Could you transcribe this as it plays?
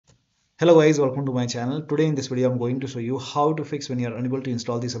Hello guys, welcome to my channel. Today in this video I'm going to show you how to fix when you are unable to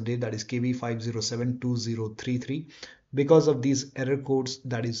install this update, that is KB5072033, because of these error codes.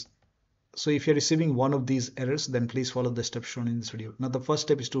 That is, so if you're receiving one of these errors, then please follow the steps shown in this video. Now the first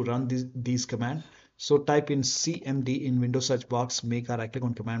step is to run these command. So type in cmd in Windows search box, make a right click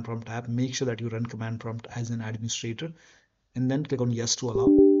on command prompt tab, make sure that you run command prompt as an administrator, and then click on yes to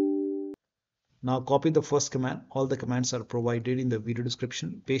allow. Now copy the first command. All the commands are provided in the video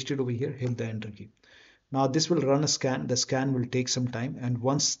description. Paste it over here, hit the enter key. Now this will run a scan. The scan will take some time, and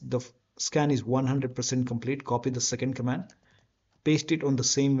once the scan is 100% complete, copy the second command, paste it on the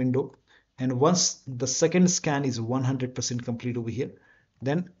same window, and once the second scan is 100% complete over here,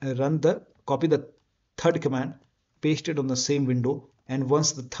 then copy the third command, paste it on the same window, and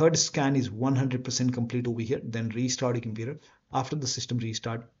once the third scan is 100% complete over here, then restart your computer. After the system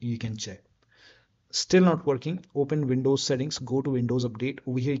restart, you can check. Still not working, open Windows settings, go to Windows Update.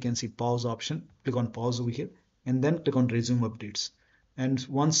 Over here you can see pause option, click on pause over here, and then click on resume updates. And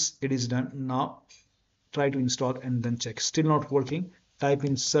once it is done, now try to install and then check. Still not working, type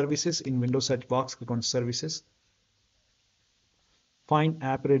in services in Windows search box, click on services, find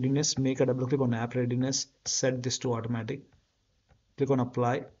app readiness, make a double click on app readiness, set this to automatic, click on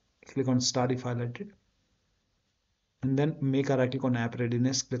apply, click on start if highlighted, and then make a right click on app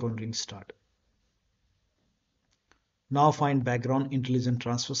readiness, click on restart. Now find background intelligent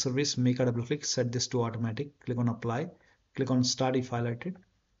transfer service, make a double click, set this to automatic, click on apply, click on start if highlighted,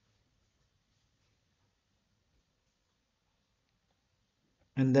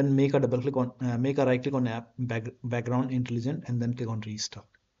 and then make a right click on app background intelligent, and then click on restart.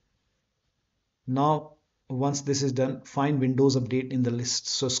 Now once this is done, find Windows Update in the list.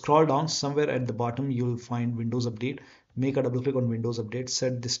 So scroll down, somewhere at the bottom you will find Windows Update, make a double click on Windows Update,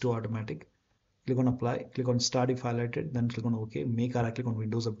 set this to automatic, click on apply, click on start if highlighted, then click on OK, make a right click on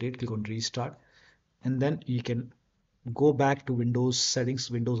Windows Update, click on restart, and then you can go back to Windows settings,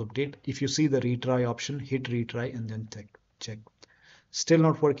 Windows Update. If you see the retry option, hit retry and then check. Still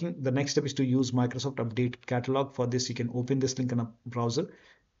not working. The next step is to use Microsoft Update Catalog. For this you can open this link in a browser.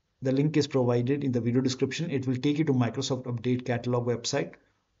 The link is provided in the video description. It will take you to Microsoft Update Catalog website.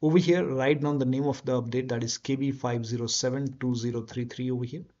 Over here write down the name of the update, that is KB5072033 over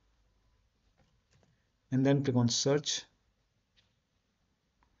here, and then click on search.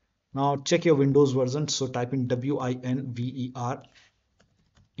 Now check your Windows version, so type in WINVER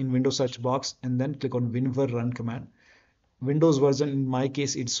in Windows search box, and then click on WinVer run command. Windows version, in my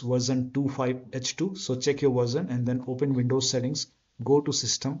case it's version 25H2, so check your version and then open Windows settings, go to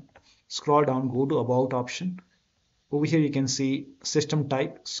system, scroll down, go to about option. Over here you can see system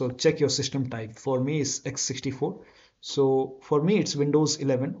type, so check your system type. For me it's x64, so for me it's Windows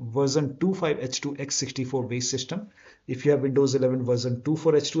 11 version 25H2 x64 base system. If you have Windows 11 version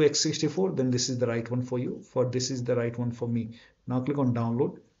 24H2 x64, then this is the right one for you. For this is the right one for me. Now click on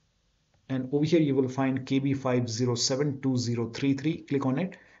download, and over here you will find KB5072033. Click on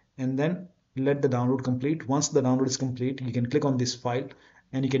it and then let the download complete. Once the download is complete, you can click on this file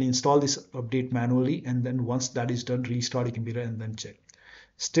and you can install this update manually, and then once that is done, restart your computer and then check.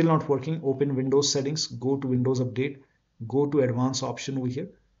 Still not working, open Windows settings, go to Windows Update, go to advanced option over here,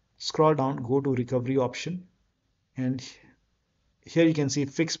 scroll down, go to recovery option, and here you can see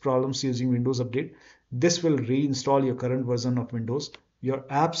fix problems using Windows Update. This will reinstall your current version of Windows. Your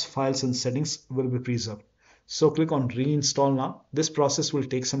apps, files and settings will be preserved. So click on reinstall now. This process will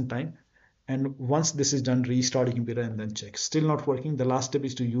take some time, and once this is done, restart your computer and then check. Still not working. The last step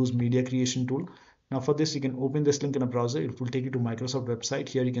is to use media creation tool. Now for this you can open this link in a browser. It will take you to Microsoft website.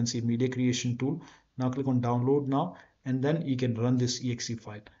 Here you can see media creation tool. Now click on download now, and then you can run this exe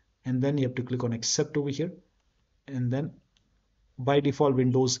file, and then you have to click on accept over here, and then by default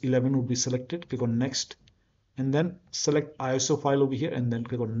Windows 11 would be selected. Click on next, and then select ISO file over here, and then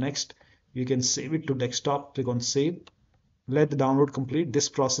click on next. You can save it to desktop, click on save, let the download complete. This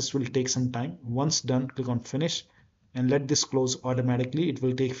process will take some time. Once done, click on finish and let this close automatically. It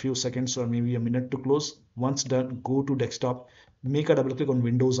will take few seconds or maybe a minute to close. Once done, go to desktop, make a double click on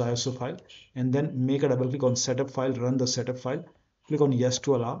Windows ISO file, and then make a double click on setup file, run the setup file, click on yes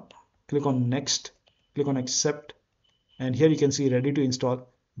to allow, click on next, click on accept, and here you can see ready to install.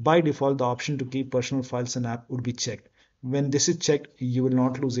 By default the option to keep personal files and app would be checked. When this is checked, you will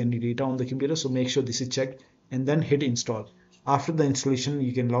not lose any data on the computer, so make sure this is checked and then hit install. After the installation,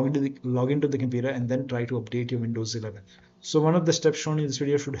 you can log into the computer and then try to update your Windows 11. So one of the steps shown in this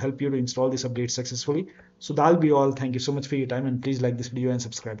video should help you to install this update successfully. So that'll be all. Thank you so much for your time, and please like this video and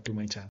subscribe to my channel.